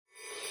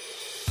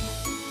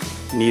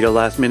Need a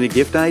last-minute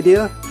gift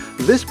idea?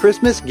 This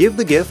Christmas, give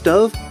the gift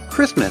of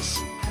Christmas.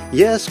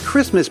 Yes,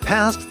 Christmas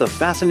Past, the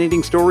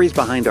fascinating stories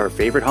behind our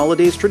favorite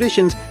holidays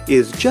traditions,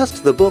 is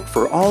just the book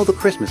for all the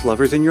Christmas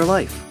lovers in your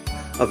life.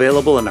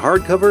 Available in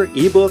hardcover,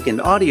 ebook,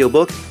 and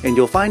audiobook, and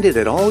you'll find it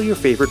at all your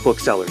favorite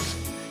booksellers.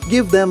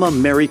 Give them a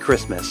Merry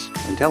Christmas,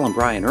 and tell them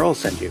Brian Earl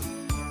sent you.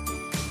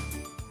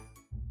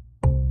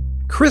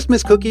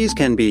 Christmas cookies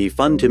can be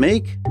fun to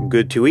make,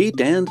 good to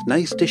eat, and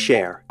nice to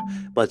share.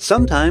 But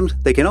sometimes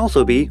they can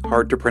also be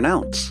hard to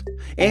pronounce.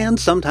 And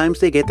sometimes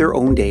they get their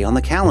own day on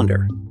the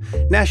calendar.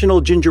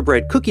 National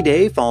Gingerbread Cookie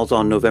Day falls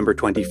on November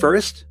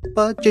 21st,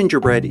 but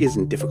gingerbread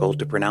isn't difficult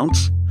to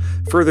pronounce.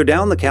 Further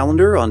down the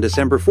calendar, on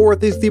December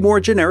 4th, is the more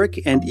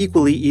generic and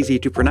equally easy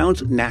to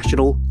pronounce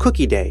National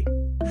Cookie Day.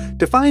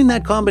 To find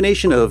that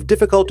combination of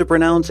difficult to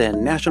pronounce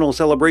and national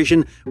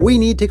celebration, we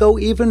need to go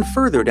even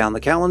further down the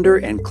calendar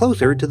and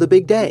closer to the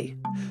big day.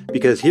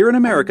 Because here in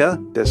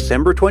America,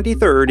 December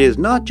 23rd is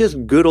not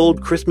just good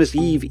old Christmas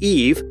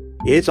Eve,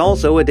 it's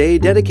also a day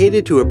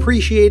dedicated to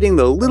appreciating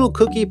the little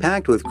cookie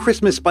packed with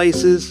Christmas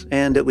spices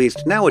and, at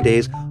least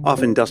nowadays,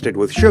 often dusted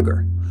with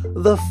sugar,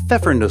 the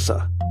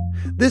Pfeffernusse.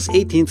 This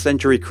 18th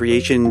century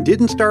creation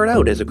didn't start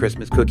out as a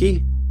Christmas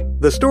cookie.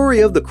 The story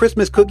of the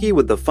Christmas cookie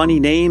with the funny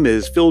name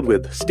is filled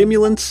with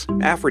stimulants,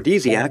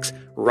 aphrodisiacs,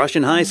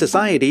 Russian high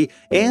society,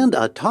 and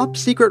a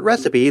top-secret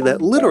recipe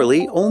that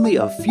literally only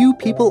a few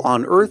people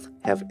on Earth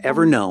have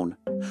ever known.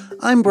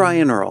 I'm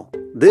Brian Earl.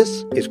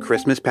 This is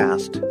Christmas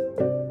Past.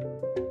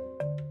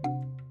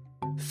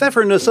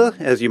 Pfeffernusse,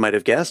 as you might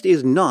have guessed,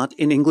 is not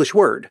an English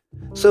word.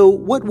 So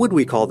what would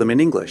we call them in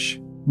English?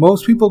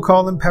 Most people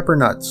call them pepper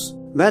nuts.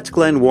 That's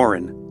Glenn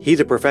Warren. He's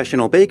a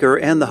professional baker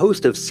and the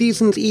host of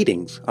Seasons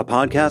Eatings, a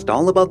podcast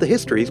all about the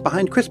histories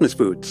behind Christmas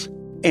foods.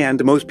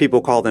 And most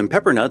people call them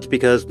pepper nuts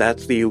because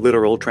that's the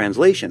literal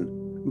translation.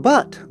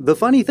 But the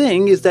funny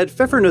thing is that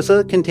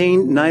Pfeffernusse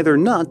contain neither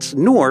nuts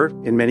nor,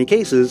 in many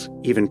cases,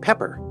 even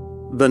pepper.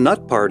 The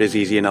nut part is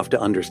easy enough to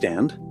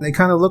understand. They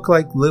kind of look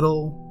like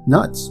little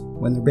nuts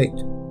when they're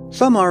baked.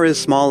 Some are as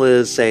small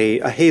as, say,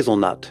 a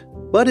hazelnut.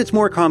 But it's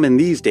more common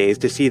these days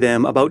to see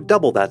them about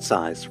double that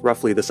size,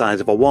 roughly the size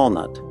of a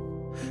walnut.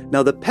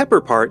 Now the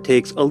pepper part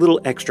takes a little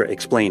extra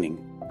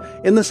explaining.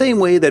 In the same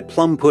way that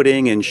plum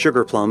pudding and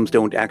sugar plums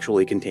don't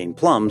actually contain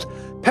plums,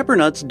 pepper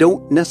nuts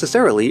don't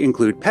necessarily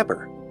include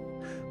pepper.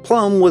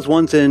 Plum was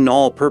once an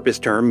all-purpose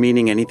term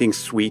meaning anything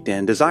sweet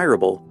and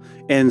desirable,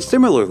 and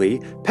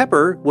similarly,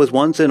 pepper was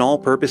once an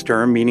all-purpose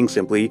term meaning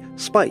simply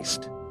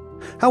spiced.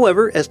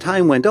 However, as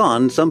time went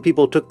on, some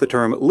people took the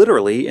term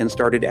literally and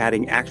started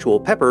adding actual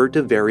pepper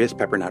to various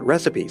pepper nut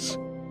recipes.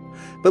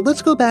 But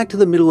let's go back to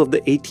the middle of the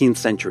 18th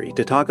century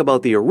to talk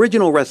about the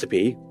original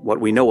recipe,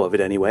 what we know of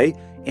it anyway,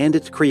 and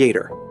its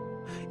creator.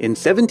 In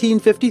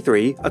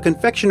 1753, a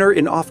confectioner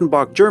in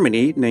Offenbach,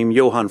 Germany, named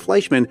Johann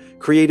Fleischmann,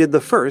 created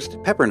the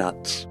first pepper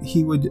nuts.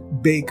 He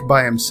would bake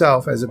by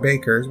himself as a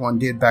baker, as one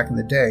did back in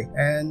the day,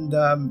 and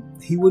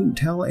he wouldn't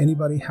tell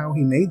anybody how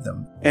he made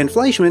them. And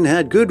Fleischmann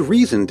had good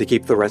reason to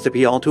keep the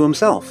recipe all to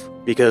himself,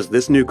 because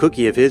this new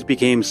cookie of his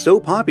became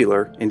so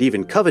popular and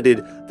even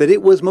coveted that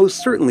it was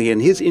most certainly in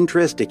his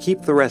interest to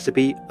keep the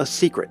recipe a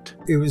secret.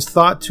 It was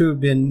thought to have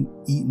been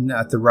eaten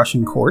at the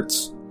Russian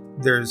courts.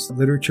 There's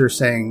literature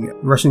saying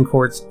Russian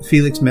courts,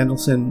 Felix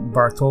Mendelssohn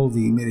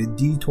Bartholdy made a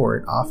detour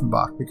at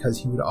Offenbach because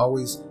he would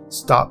always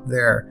stop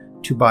there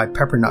to buy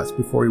pepper nuts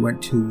before he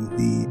went to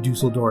the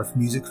Dusseldorf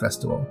Music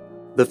Festival.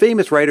 The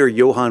famous writer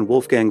Johann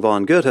Wolfgang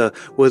von Goethe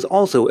was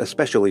also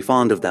especially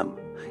fond of them.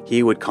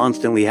 He would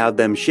constantly have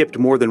them shipped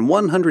more than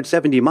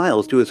 170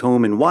 miles to his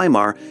home in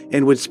Weimar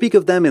and would speak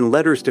of them in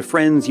letters to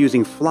friends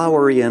using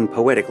flowery and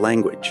poetic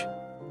language.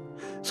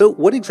 So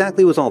what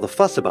exactly was all the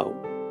fuss about?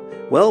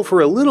 Well,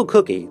 for a little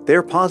cookie,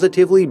 they're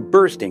positively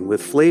bursting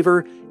with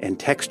flavor and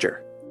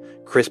texture.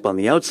 Crisp on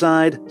the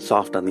outside,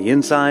 soft on the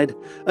inside,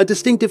 a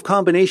distinctive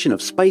combination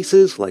of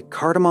spices like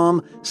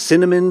cardamom,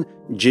 cinnamon,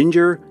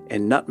 ginger,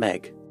 and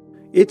nutmeg.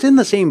 It's in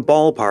the same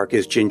ballpark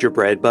as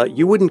gingerbread, but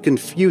you wouldn't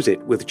confuse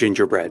it with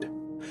gingerbread.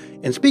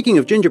 And speaking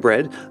of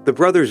gingerbread, the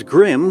brothers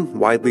Grimm,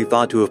 widely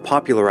thought to have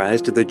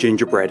popularized the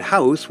gingerbread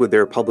house with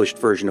their published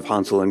version of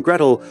Hansel and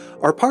Gretel,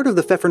 are part of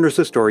the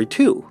Pfeffernusse story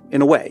too,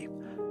 in a way.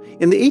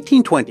 In the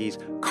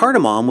 1820s,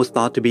 cardamom was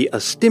thought to be a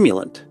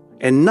stimulant,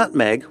 and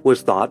nutmeg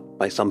was thought,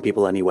 by some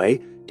people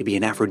anyway, to be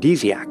an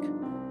aphrodisiac.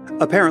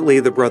 Apparently,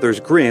 the brothers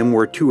Grimm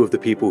were two of the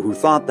people who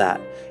thought that,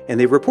 and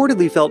they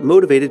reportedly felt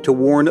motivated to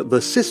warn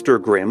the sister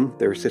Grimm,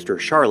 their sister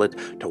Charlotte,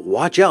 to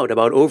watch out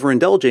about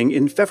overindulging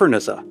in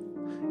Pfeffernusse.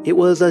 It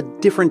was a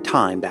different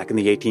time back in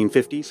the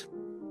 1850s.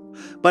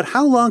 But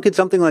how long could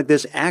something like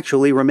this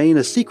actually remain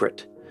a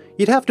secret?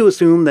 You'd have to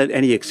assume that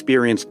any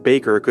experienced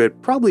baker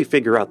could probably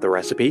figure out the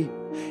recipe.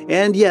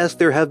 And yes,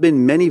 there have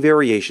been many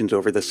variations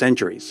over the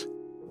centuries.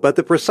 But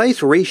the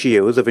precise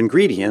ratios of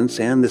ingredients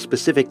and the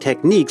specific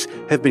techniques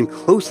have been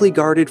closely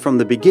guarded from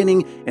the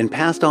beginning and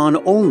passed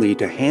on only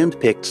to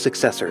hand-picked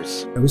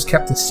successors. It was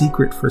kept a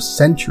secret for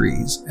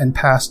centuries and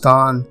passed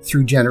on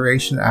through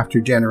generation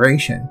after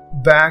generation.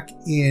 Back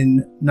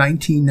in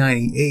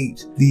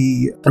 1998,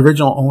 the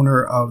original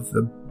owner of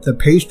the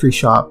pastry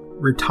shop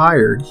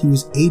retired. He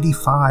was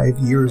 85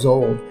 years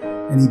old,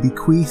 and he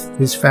bequeathed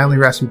his family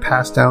recipe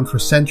passed down for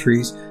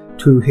centuries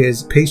to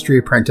his pastry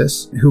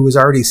apprentice, who was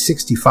already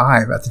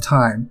 65 at the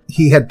time.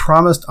 He had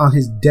promised on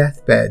his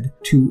deathbed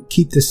to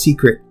keep the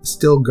secret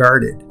still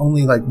guarded.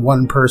 Only like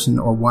one person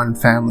or one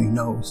family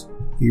knows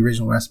the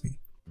original recipe.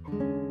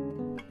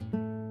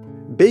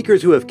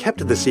 Bakers who have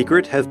kept the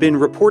secret have been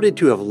reported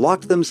to have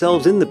locked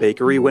themselves in the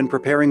bakery when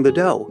preparing the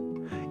dough.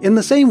 In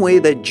the same way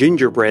that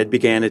gingerbread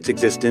began its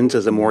existence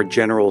as a more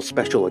general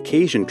special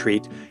occasion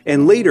treat,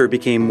 and later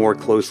became more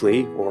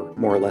closely, or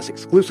more or less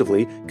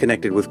exclusively,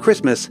 connected with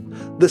Christmas,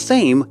 the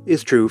same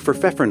is true for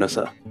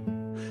Pfeffernusse.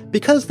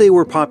 Because they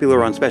were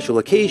popular on special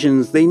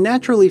occasions, they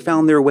naturally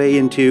found their way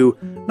into,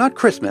 not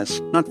Christmas,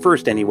 not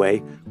first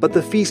anyway, but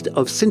the feast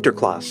of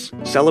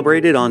Sinterklaas,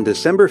 celebrated on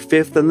December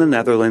 5th in the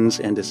Netherlands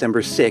and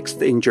December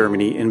 6th in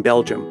Germany and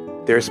Belgium.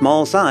 Their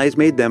small size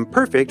made them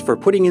perfect for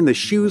putting in the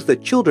shoes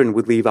that children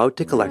would leave out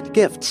to collect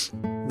gifts.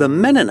 The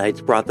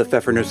Mennonites brought the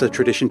Pfeffernusse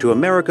tradition to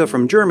America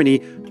from Germany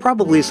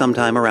probably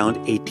sometime around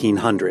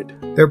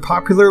 1800. They're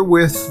popular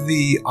with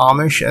the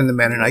Amish and the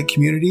Mennonite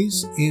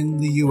communities in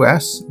the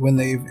U.S. when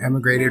they've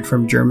emigrated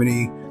from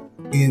Germany.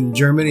 In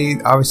Germany,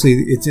 obviously,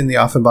 it's in the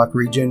Offenbach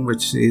region,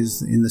 which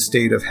is in the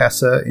state of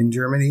Hesse in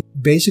Germany.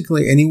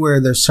 Basically,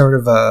 anywhere there's sort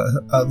of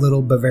a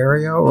little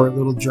Bavaria or a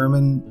little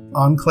German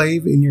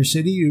enclave in your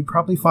city, you'd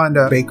probably find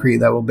a bakery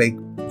that will bake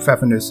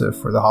Pfeffernusse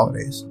for the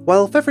holidays.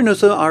 While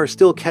Pfeffernusse are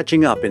still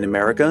catching up in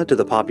America to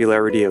the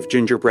popularity of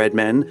gingerbread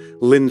men,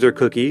 Linzer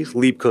cookies,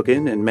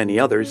 Lebkuchen, and many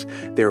others,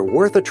 they're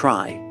worth a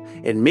try.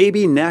 And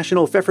maybe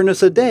National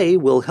Pfeffernusse Day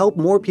will help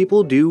more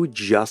people do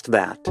just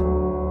that.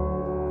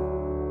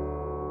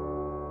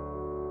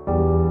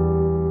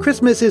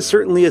 Christmas is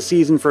certainly a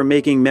season for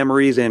making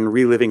memories and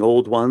reliving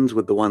old ones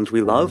with the ones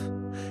we love.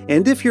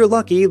 And if you're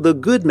lucky, the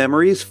good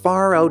memories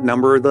far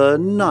outnumber the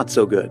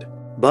not-so-good.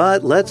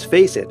 But let's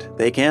face it,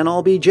 they can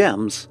all be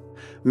gems.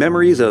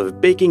 Memories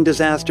of baking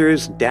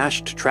disasters,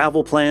 dashed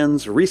travel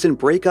plans, recent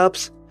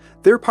breakups,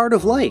 they're part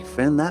of life,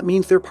 and that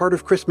means they're part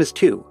of Christmas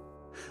too.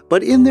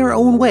 But in their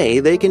own way,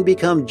 they can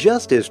become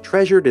just as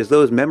treasured as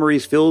those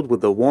memories filled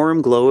with the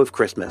warm glow of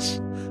Christmas,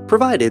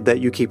 provided that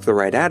you keep the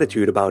right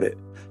attitude about it.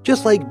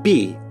 Just like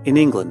B in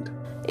England.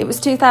 It was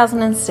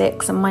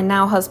 2006 and my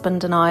now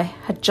husband and I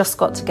had just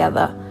got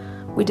together.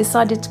 We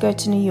decided to go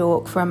to New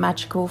York for a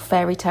magical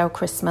fairy tale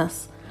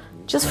Christmas,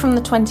 just from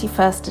the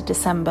 21st of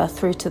December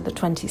through to the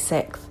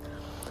 26th.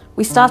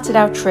 We started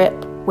our trip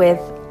with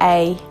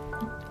a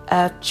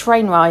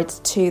train ride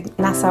to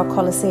Nassau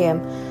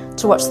Coliseum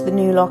to watch the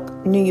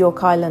New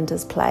York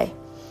Islanders play.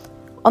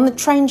 On the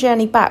train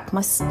journey back,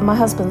 my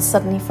husband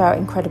suddenly felt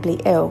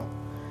incredibly ill.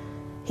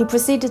 He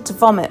proceeded to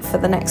vomit for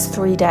the next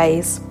 3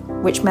 days,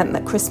 which meant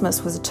that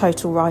Christmas was a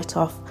total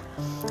write-off.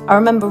 I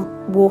remember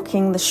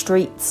walking the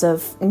streets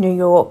of New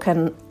York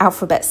and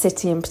Alphabet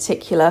City in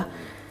particular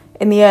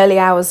in the early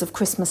hours of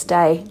Christmas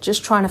Day,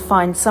 just trying to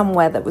find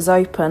somewhere that was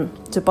open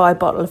to buy a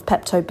bottle of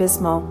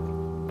Pepto-Bismol.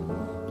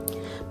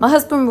 My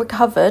husband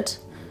recovered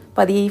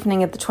by the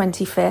evening of the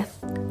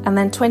 25th, and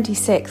then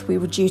 26th we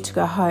were due to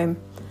go home.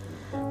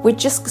 We'd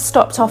just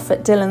stopped off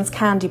at Dylan's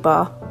Candy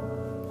Bar,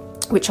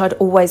 which I'd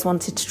always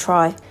wanted to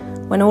try,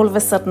 when all of a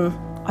sudden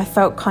I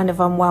felt kind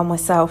of unwell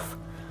myself.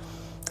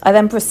 I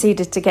then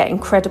proceeded to get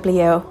incredibly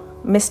ill,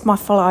 missed my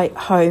flight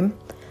home,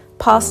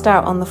 passed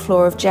out on the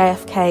floor of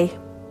JFK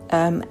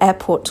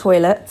airport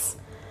toilets,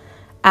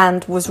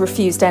 and was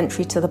refused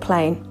entry to the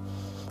plane.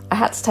 I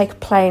had to take a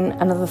plane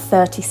another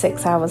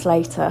 36 hours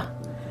later.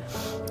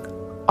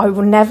 I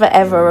will never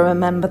ever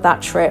remember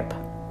that trip,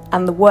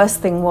 and the worst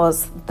thing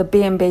was the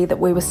B&B that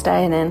we were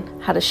staying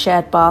in had a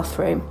shared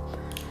bathroom.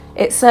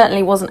 It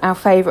certainly wasn't our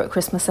favourite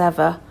Christmas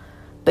ever,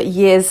 but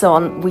years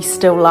on, we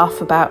still laugh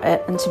about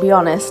it, and to be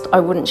honest, I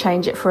wouldn't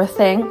change it for a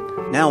thing.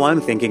 Now I'm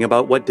thinking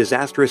about what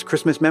disastrous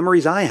Christmas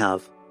memories I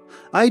have.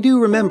 I do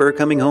remember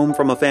coming home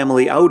from a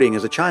family outing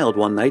as a child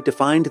one night to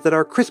find that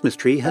our Christmas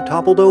tree had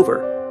toppled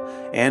over.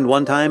 And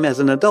one time as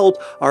an adult,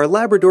 our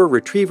Labrador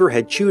Retriever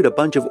had chewed a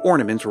bunch of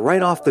ornaments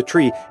right off the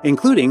tree,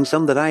 including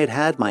some that I had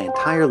had my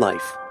entire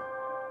life.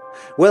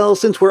 Well,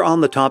 since we're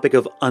on the topic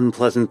of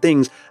unpleasant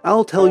things,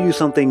 I'll tell you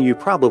something you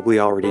probably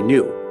already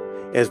knew.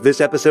 As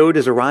this episode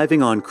is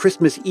arriving on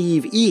Christmas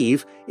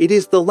Eve, it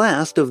is the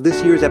last of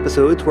this year's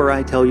episodes where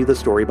I tell you the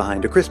story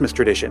behind a Christmas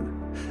tradition.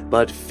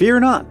 But fear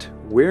not,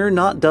 we're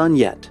not done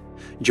yet.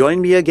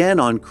 Join me again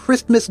on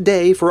Christmas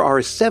Day for our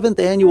 7th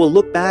annual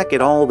look back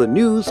at all the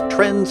news,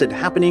 trends, and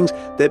happenings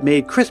that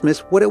made Christmas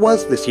what it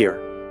was this year.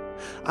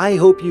 I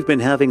hope you've been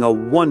having a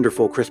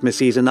wonderful Christmas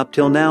season up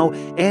till now,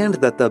 and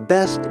that the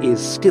best is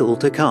still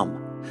to come.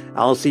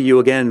 I'll see you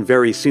again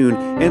very soon,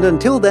 and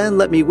until then,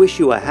 let me wish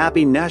you a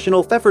happy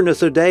National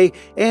Pfeffernusse Day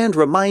and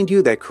remind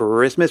you that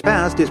Christmas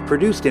Past is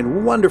produced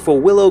in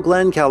wonderful Willow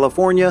Glen,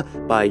 California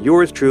by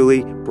yours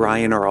truly,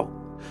 Brian Earl.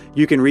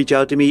 You can reach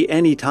out to me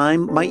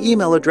anytime. My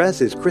email address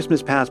is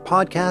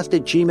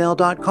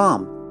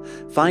christmaspastpodcast@gmail.com.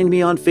 Find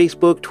me on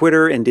Facebook,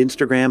 Twitter, and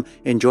Instagram,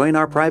 and join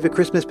our private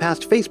Christmas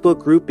Past Facebook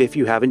group if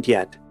you haven't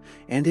yet.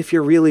 And if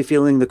you're really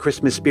feeling the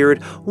Christmas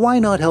spirit, why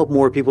not help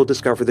more people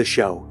discover the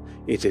show?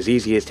 It's as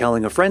easy as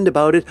telling a friend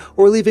about it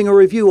or leaving a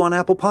review on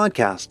Apple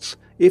Podcasts.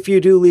 If you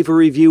do leave a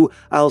review,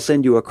 I'll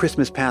send you a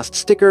Christmas Past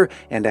sticker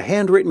and a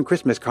handwritten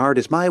Christmas card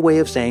as my way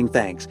of saying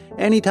thanks,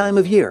 any time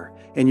of year,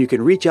 and you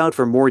can reach out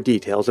for more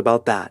details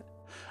about that.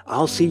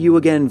 I'll see you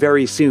again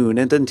very soon,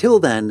 and until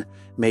then,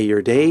 may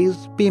your days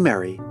be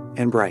merry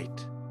and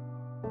bright.